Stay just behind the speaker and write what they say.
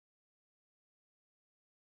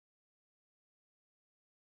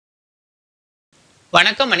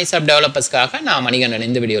வணக்கம் மணிசாப் டெவலப்பர்ஸ்க்காக நான் மணிகண்டன்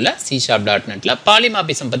இந்த வீடியோவில் C#.netல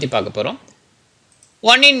பாலிமார்பிசம் பற்றி பார்க்க போகிறோம்.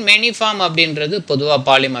 ஒன் இன் மெனி ஃபார்ம் அப்படின்றது பொதுவாக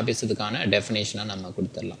பாலிமார்பிசத்துக்கான டெஃபினேஷனாக நம்ம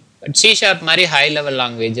கொடுத்துடலாம். பட் C# மாதிரி ஹை லெவல்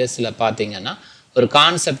லாங்குவேஜஸில் பார்த்தீங்கன்னா ஒரு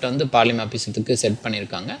கான்செப்ட் வந்து பாலிமார்பிசத்துக்கு செட்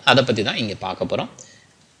பண்ணியிருக்காங்க. அதை பற்றி தான் இங்கே பார்க்க போகிறோம்.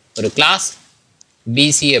 ஒரு கிளாஸ்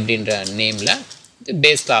BC அப்படின்ற நேமில் இது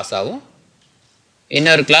பேஸ் கிளாஸாகவும்,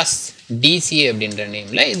 இன்னொரு கிளாஸ் DC அப்படின்ற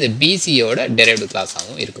நேமில் இது BCயோட டெரைவ்டு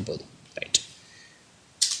கிளாஸாகவும் இருக்க போகுது.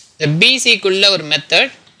 The BC குள்ள ஒரு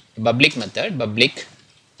method public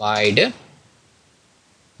void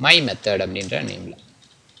my method அப்படின்ற நேம்ல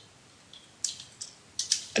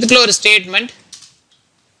அதுக்குள்ள ஒரு ஸ்டேட்மெண்ட்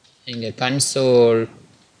இங்க console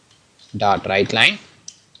dot write line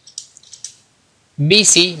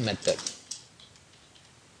BC method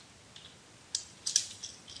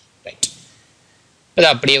right. இது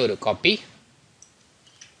அப்படியே ஒரு காப்பி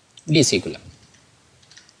DC குள்ள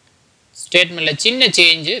ஸ்டேட்மெண்ட்ல சின்ன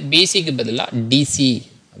சேஞ்ச் BCக்கு பதிலா DC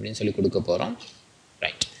அப்படின்னு சொல்லி கொடுக்க போறோம்.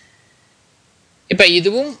 ரைட். இப்போ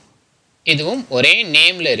இதுவும் ஒரே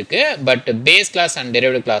நேம்ல இருக்கு, but base class and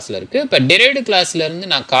derived கிளாஸ்ல இருக்கு. இப்போ டெரைவ்டு கிளாஸ்ல இருந்து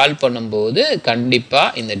நான் கால் பண்ணும்போது கண்டிப்பா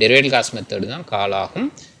இந்த டெரைவ்டு கிளாஸ் மெத்தட் தான் கால் ஆகும்.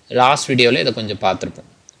 லாஸ்ட் வீடியோல இதை கொஞ்சம் பார்த்துருப்போம்.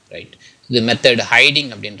 ரைட். இது மெத்தட்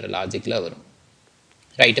ஹைடிங் அப்படின்ற லாஜிக்ல வரும்.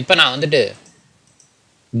 ரைட். இப்போ நான் வந்துட்டு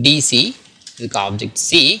DC இதுக்கு object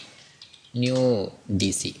C new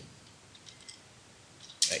DC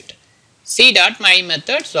right. C.my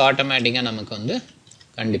method so ஆட்டோமேட்டிக்காக நமக்கு வந்து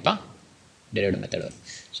கண்டிப்பாக டெரைவ்டு மெத்தட் வரும்.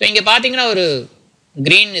 ஸோ இங்கே பார்த்தீங்கன்னா ஒரு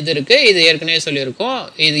க்ரீன் இது இருக்குது, இது ஏற்கனவே சொல்லியிருக்கோம்.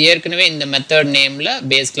 இது ஏற்கனவே இந்த மெத்தட் நேமில்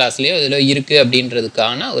பேஸ் கிளாஸ்லேயோ இதில் இருக்குது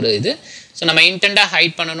அப்படின்றதுக்கான ஒரு இது. ஸோ நம்ம இன்டெண்டாக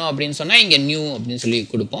ஹைட் பண்ணணும் அப்படின்னு சொன்னால் இங்கே நியூ அப்படின்னு சொல்லி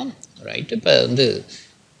கொடுப்போம். ரைட். இப்போ வந்து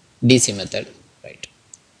DC மெத்தட். ரைட்.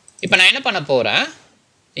 இப்போ நான் என்ன பண்ண போகிறேன்,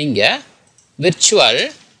 இங்கே விர்ச்சுவல்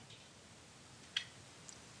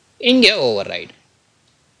இங்கே ஓவர் ரைடு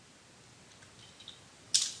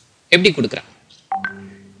எப்படி கொடுக்குறேன்,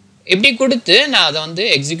 எப்படி கொடுத்து நான் அதை வந்து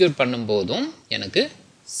எக்ஸிக்யூட் பண்ணும்போதும் எனக்கு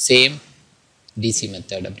சேம் DC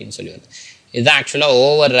மெத்தட் அப்படின்னு சொல்லி வருது. இதுதான் ஆக்சுவலாக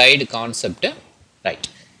ஓவர் ரைடு கான்செப்ட். ரைட்.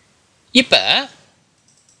 இப்போ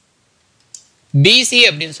BC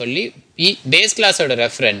அப்படின்னு சொல்லி பேஸ் கிளாஸோட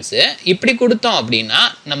ரெஃபரன்ஸு இப்படி கொடுத்தோம் அப்படின்னா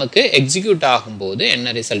நமக்கு எக்ஸிக்யூட் ஆகும்போது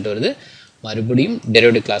என்ன ரிசல்ட் வருது, மறுபடியும்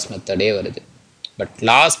டெரைவ்டு கிளாஸ் மெத்தடே வருது. பட்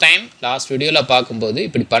லாஸ்ட் வீடியோவில் பார்க்கும்போது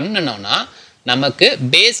இப்படி பண்ணணும்னா நமக்கு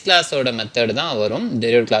பேஸ் கிளாஸோட மெத்தட் தான் வரும்,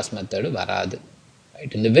 டெரைவ்டு கிளாஸ் மெத்தடு வராது.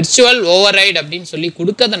 ரைட். இந்த விர்ச்சுவல் ஓவர் ரைட் அப்படின்னு சொல்லி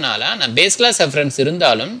கொடுக்கறதுனால நான் பேஸ் கிளாஸ் ரெஃபரன்ஸ்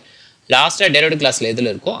இருந்தாலும் லாஸ்ட்டாக டெரைவ்டு கிளாஸில் எதில்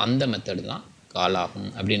இருக்கோ அந்த மெத்தடு தான் கால்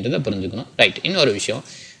ஆகும் அப்படின்றத புரிஞ்சுக்கணும். ரைட். இன்னொரு விஷயம்,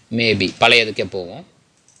 மேபி பழையதுக்கே போவோம்.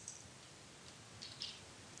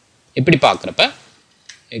 இப்படி பார்க்குறப்ப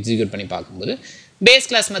எக்ஸிக்யூட் பண்ணி பார்க்கும்போது பேஸ்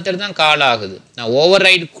கிளாஸ் மெத்தட் தான் கால் ஆகுது. நான் ஓவர்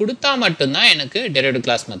ரைடு கொடுத்தா மட்டும்தான் எனக்கு டெரைவ்டு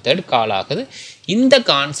கிளாஸ் மெத்தட் கால் ஆகுது. இந்த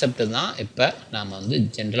கான்செப்ட் தான் இப்போ நாம் வந்து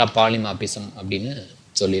ஜென்ரலாக பாலிமார்பிசம் அப்படின்னு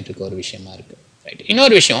சொல்லிட்டு இருக்க ஒரு விஷயமா இருக்குது. ரைட்.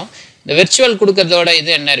 இன்னொரு விஷயம், இந்த விர்ச்சுவல் கொடுக்கறதோட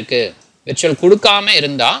இது என்ன இருக்குது, விர்ச்சுவல் கொடுக்காம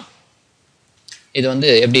இருந்தால் இது வந்து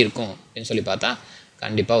எப்படி இருக்கும் அப்படின்னு சொல்லி பார்த்தா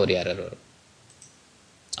கண்டிப்பாக ஒரு எரர் வரும்.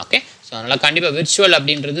 ஓகே. ஸோ அதனால் கண்டிப்பாக விர்ச்சுவல்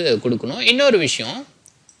அப்படின்றது கொடுக்கணும். இன்னொரு விஷயம்,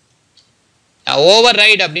 ஓவர்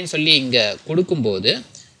ரைடு அப்படின்னு சொல்லி இங்கே கொடுக்கும்போது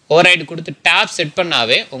ஓவர் ரைடு கொடுத்து டேப் செட்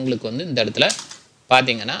பண்ணாவே உங்களுக்கு வந்து இந்த இடத்துல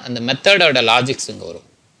பார்த்தீங்கன்னா அந்த மெத்தடோட லாஜிக்ஸ் இங்கே வரும்.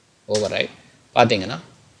 ஓவர் ரைட் பார்த்தீங்கன்னா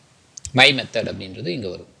மை மெத்தட் அப்படின்றது இங்கே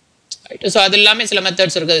வரும். ரைட்டு. ஸோ அது எல்லாமே சில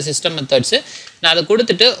மெத்தட்ஸ் இருக்குது, சிஸ்டம் மெத்தட்ஸு. நான் அதை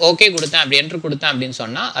கொடுத்துட்டு ஓகே கொடுத்தேன், அப்படி என்ட்ரு கொடுத்தேன் அப்படின்னு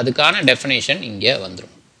சொன்னால் அதுக்கான டெஃபினேஷன் இங்கே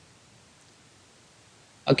வந்துடும்.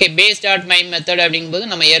 ஓகே. பேஸ்.my மெத்தட் அப்படிங்கும்போது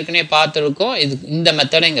நம்ம ஏற்கனவே பார்த்துருக்கோம். இது இந்த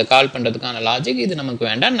மெத்தடை இங்கே கால் பண்ணுறதுக்கான லாஜிக் இது நமக்கு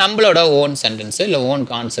வேண்டாம். நம்மளோட ஓன் சென்டென்ஸு இல்லை ஓன்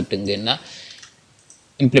கான்செப்ட் இங்கே என்ன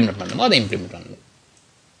இம்ப்ளிமெண்ட் பண்ணணுமோ அதை இம்ப்ளிமெண்ட் பண்ணணும்.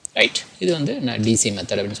 ரைட். இது வந்து நான் DC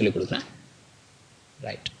மெத்தட் அப்படின்னு சொல்லி கொடுக்குறேன்.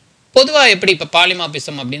 ரைட். பொதுவாக எப்படி இப்போ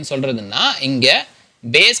பாலிமார்பிசம் அப்படின்னு சொல்கிறதுன்னா இங்கே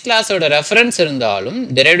பேஸ் கிளாஸோட ரெஃபரன்ஸ் இருந்தாலும்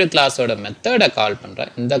டெரைவ்டு கிளாஸோட மெத்தடை கால்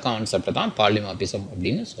பண்ணுற இந்த கான்செப்டை தான் பாலிமார்பிசம்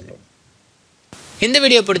அப்படின்னு சொல்கிறோம். இந்த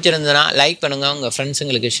வீடியோ பிடிச்சிருந்ததுன்னா லைக் பண்ணுங்கள், உங்கள்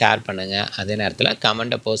ஃப்ரெண்ட்ஸுங்களுக்கு ஷேர் பண்ணுங்கள், அதே நேரத்தில்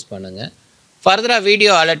கமெண்ட்டை போஸ்ட் பண்ணுங்கள். ஃபர்தராக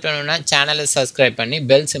வீடியோ அலர்ட் பண்ணணுன்னா சேனலை சப்ஸ்கிரைப் பண்ணி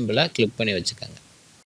பெல் சிம்பிளை கிளிக் பண்ணி வச்சுக்கோங்க.